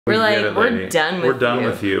We're like, we're done with you. We're done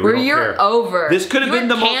with you. You're over. This could have been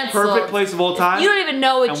the most perfect place of all time. You don't even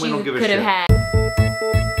know what you could have had.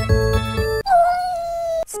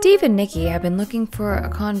 Steve and Nikki have been looking for a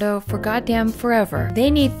condo for goddamn forever. They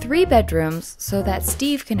need 3 bedrooms so that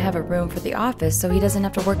Steve can have a room for the office so he doesn't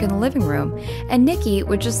have to work in the living room. And Nikki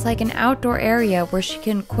would just like an outdoor area where she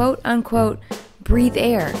can quote unquote breathe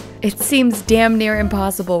air. It seems damn near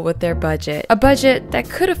impossible with their budget. A budget that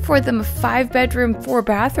could afford them a 5-bedroom,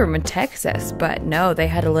 4-bathroom in Texas, but no, they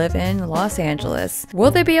had to live in Los Angeles. Will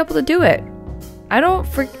they be able to do it? I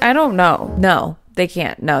don't know. No, they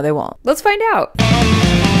can't. No, they won't. Let's find out.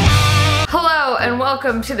 Hello and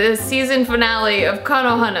welcome to the season finale of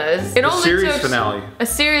Conno Hunnahs. It only took a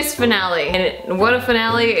series finale, and what a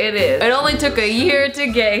finale it is. It only took a year to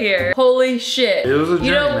get here. Holy shit! It was a journey,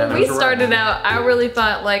 you know, when we started out, I really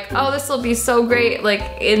thought like, oh, this will be so great. Like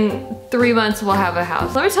in 3 months, we'll have a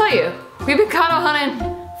house. Let me tell you, we've been Conno hunting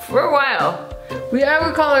for a while. I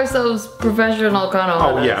would call ourselves professional Conno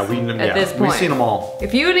hunters. Oh yeah, at this point. We've seen them all.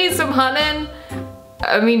 If you need some hunting,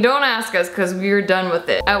 I mean, don't ask us because we were done with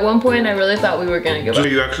it. At one point, I really thought we were gonna give up. So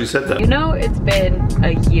you actually said that. You know, it's been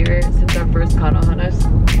a year since our first Conno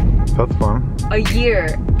Hunnahs. That's fun. A year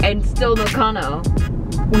and still no Conno.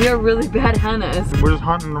 We are really bad Hunnahs. We're just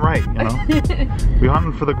hunting right, you know? We're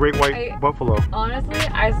hunting for the great white buffalo. Honestly,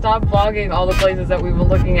 I stopped vlogging all the places that we were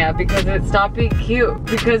looking at because it stopped being cute.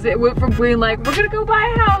 Because it went from being like, we're gonna go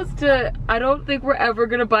buy a house to, I don't think we're ever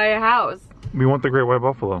gonna buy a house. We want the great white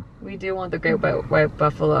buffalo. We do want the great white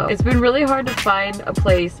buffalo. It's been really hard to find a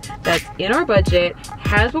place that's in our budget,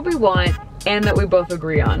 has what we want, and that we both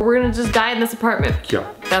agree on. We're gonna just die in this apartment. Yeah.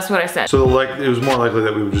 That's what I said. So like, it was more likely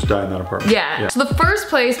that we would just die in that apartment. Yeah. So the first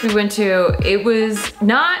place we went to, it was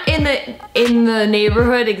not in the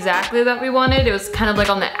neighborhood exactly that we wanted. It was kind of like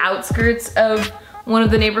on the outskirts of one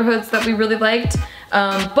of the neighborhoods that we really liked.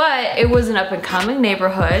 But it was an up and coming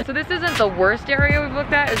neighborhood. So this isn't the worst area we've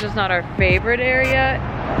looked at, it's just not our favorite area.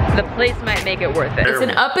 The place might make it worth it. It's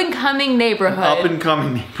an up and coming neighborhood. Up and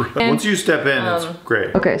coming neighborhood. Once you step in, it's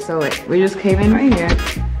great. Okay, so wait, we just came in right here.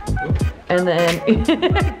 And then,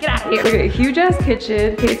 get out of here. Look at a huge ass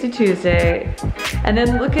kitchen, Casey Tuesday. And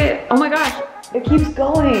then look at, oh my gosh, it keeps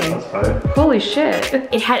going. Holy shit.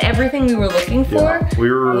 It had everything we were looking for. Yeah, we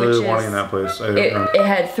were really wanting that place. It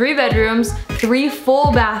had 3 bedrooms, 3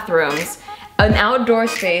 full bathrooms, an outdoor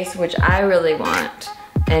space, which I really want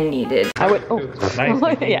and needed. I would,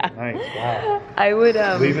 Nice. Yeah. Nice, wow. I would,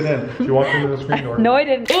 leave it in. She walked into the screen door. No, I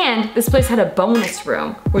didn't. And this place had a bonus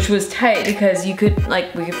room, which was tight because you could,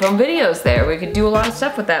 like, we could film videos there. We could do a lot of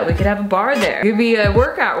stuff with that. We could have a bar there. It could be a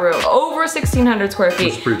workout room. Over 1,600 square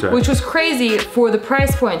feet, which was crazy for the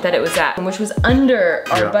price point that it was at, which was under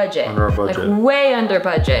our budget. Under our budget. Like, way under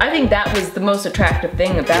budget. I think that was the most attractive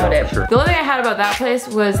thing about it. Sure. The only thing I had about that place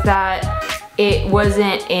was that it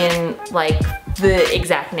wasn't in, like, the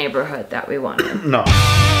exact neighborhood that we wanted. No.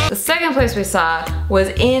 The second place we saw was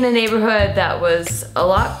in a neighborhood that was a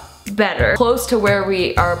lot better, close to where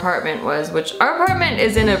our apartment was, which our apartment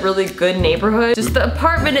is in a really good neighborhood. Just the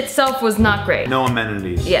apartment itself was not great. No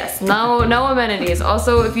amenities. Yes, no amenities.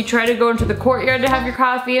 Also, if you try to go into the courtyard to have your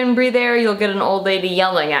coffee and breathe air, you'll get an old lady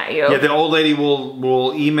yelling at you. Yeah, the old lady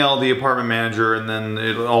will email the apartment manager and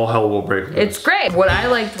then all hell will break loose. It's great. What I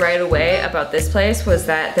liked right away about this place was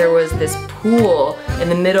that there was this pool in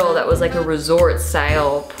the middle that was like a resort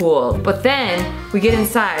style pool. But then we get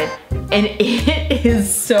inside and it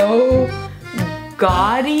is so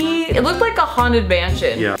gaudy. It looked like a haunted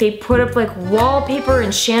mansion. Yeah. They put up like wallpaper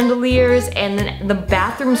and chandeliers, and then the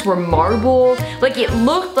bathrooms were marble. Like it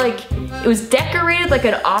looked like it was decorated like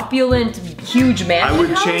an opulent, huge mansion. I would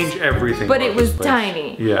house, change everything. but it was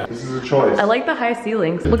tiny. Yeah, this is a choice. I like the high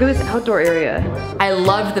ceilings. Look at this outdoor area. I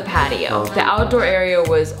loved the patio. The outdoor area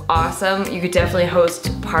was awesome. You could definitely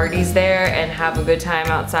host parties there and have a good time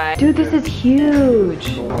outside. Dude, this is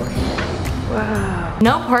huge. Wow.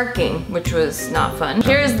 No parking, which was not fun.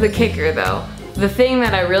 Here's the kicker though. The thing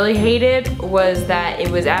that I really hated was that it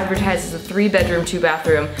was advertised as a 3-bedroom,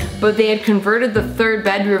 2-bathroom, but they had converted the 3rd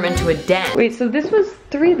bedroom into a den. Wait, so this was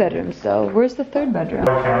 3 bedrooms though. Where's the 3rd bedroom?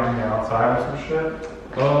 Counting outside or some shit?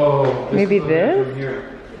 Oh. Maybe this?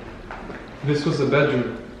 Here. This was the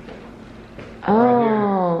bedroom.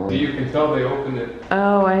 Oh. Right here. So you can tell they opened it.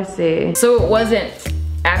 Oh, I see. So it wasn't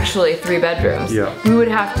actually 3 bedrooms. Yeah. We would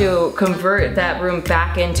have to convert that room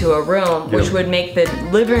back into a room, which would make the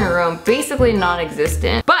living room basically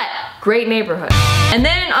non-existent. But great neighborhood. And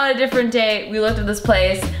then on a different day, we looked at this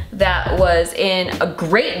place that was in a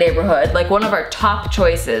great neighborhood, like one of our top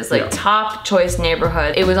choices, like top choice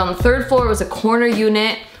neighborhood. It was on the 3rd floor, it was a corner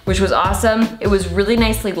unit which was awesome. It was really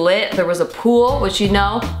nicely lit. There was a pool, which you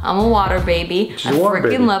know, I'm a water baby. I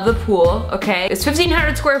freaking love the pool, okay? It's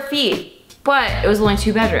 1,500 square feet, but it was only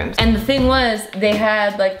 2 bedrooms. And the thing was, they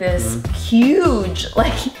had like this huge,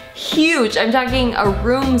 I'm talking a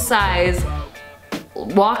room size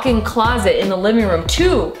walk-in closet in the living room.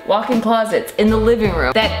 2 walk-in closets in the living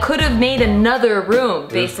room that could have made another room,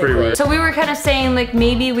 basically. So we were kind of saying like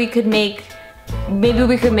maybe we could make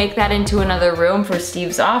that into another room for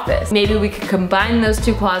Steve's office. Maybe we could combine those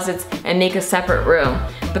 2 closets and make a separate room.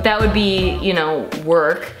 But that would be, you know,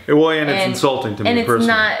 work. Well, and it's insulting to me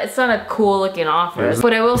personally. And it's not a cool looking office.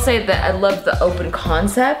 But I will say that I love the open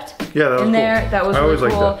concept in there. That was really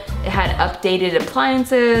cool. It had updated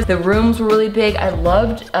appliances. The rooms were really big. I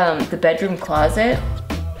loved the bedroom closet.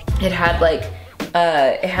 It had like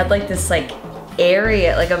this like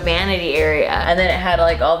area, like a vanity area, and then it had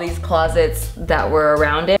like all these closets that were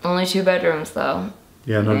around it. Only 2 bedrooms though.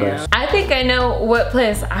 Yeah, no dice. I think I know what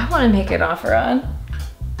place I want to make an offer on.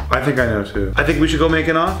 I think I know too. I think we should go make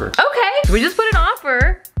an offer. Okay, so we just put an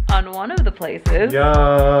offer on one of the places.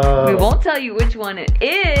 Yeah. We won't tell you which one it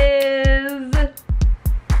is,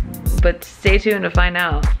 but stay tuned to find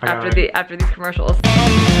out after these commercials.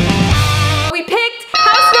 We picked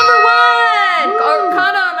house number 1 or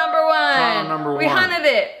Conno number 1. Conno number 1. We hunted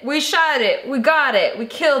it. We shot it. We got it. We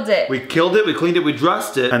killed it. We killed it. We cleaned it. We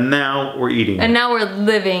dressed it, and now we're eating it. And now we're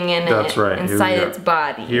living in That's it. right. Inside its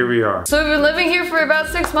body. Here we are. So we've been living here for about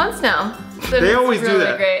 6 months now. They always do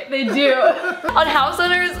that. Great. They do. On House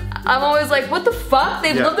Hunters, I'm always like, what the fuck?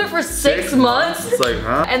 They've lived there for 6 months? It's like,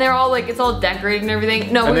 huh? And they're all like, it's all decorated and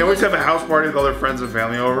everything. No, and they always have a house party with all their friends and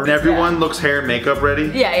family over. And everyone looks hair and makeup ready.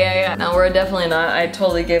 Yeah. No, we're definitely not. I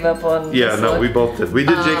totally gave up on this look. We both did. We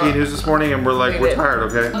did Jakey News this morning and we're like, we're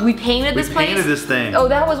tired, okay? We painted this place. We painted this thing. Oh,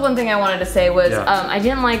 that was one thing I wanted to say was, I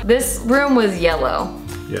didn't like, this room was yellow.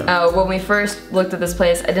 Yeah. When we first looked at this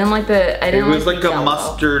place, I didn't like the, It was like a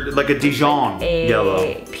mustard, like a Dijon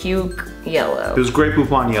yellow. Puke yellow. It was Grey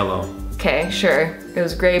Poupon yellow. Okay, sure. It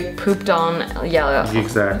was Grey Pooped on yellow.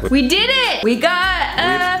 Exactly. We did it! We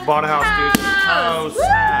got we bought a house, dude. Oh,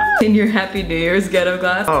 snap. In your Happy New Year's ghetto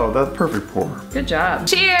glass. Oh, that's perfect pour. Good job.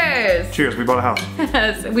 Cheers! Cheers, we bought a house.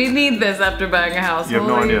 Yes, we need this after buying a house. You have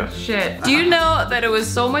no idea. Shit. Do you know that it was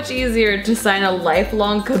so much easier to sign a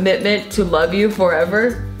lifelong commitment to love you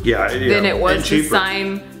forever? Yeah. Than it was to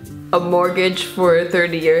sign a mortgage for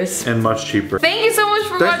 30 years. And much cheaper. Thank you so much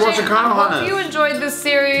for watching. Conno I hope you enjoyed this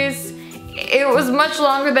series. It was much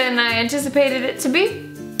longer than I anticipated it to be.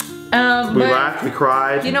 We laughed, we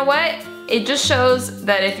cried. You know what? It just shows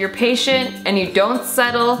that if you're patient and you don't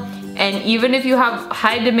settle, and even if you have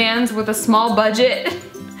high demands with a small budget,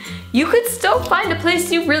 you could still find a place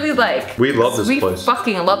you really like. We love this place. We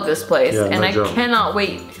fucking love this place. Yeah, and I cannot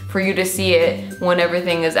wait for you to see it when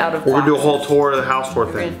everything is out of box. We're gonna do a whole tour of the house tour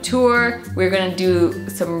thing. We're gonna tour, we're gonna do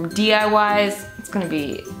some DIYs. It's gonna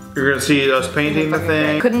be... You're gonna see us painting the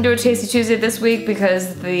thing. Couldn't do a Tasty Tuesday this week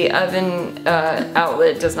because the oven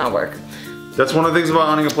outlet does not work. That's one of the things about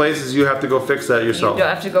owning a place is you have to go fix that yourself. You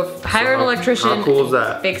have to go hire an electrician. How cool is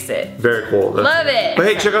that? Fix it. Very cool. Love it. But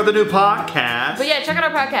hey, check out the new podcast. But yeah, check out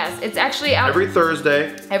our podcast. It's actually out every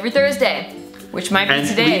Thursday. Every Thursday, which might be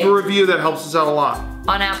today. And leave a review, that helps us out a lot.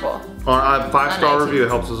 On Apple. On a 5-star review, it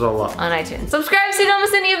helps us out a lot. On iTunes. Subscribe so you don't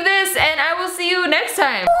miss any of this, and I will see you next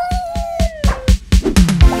time.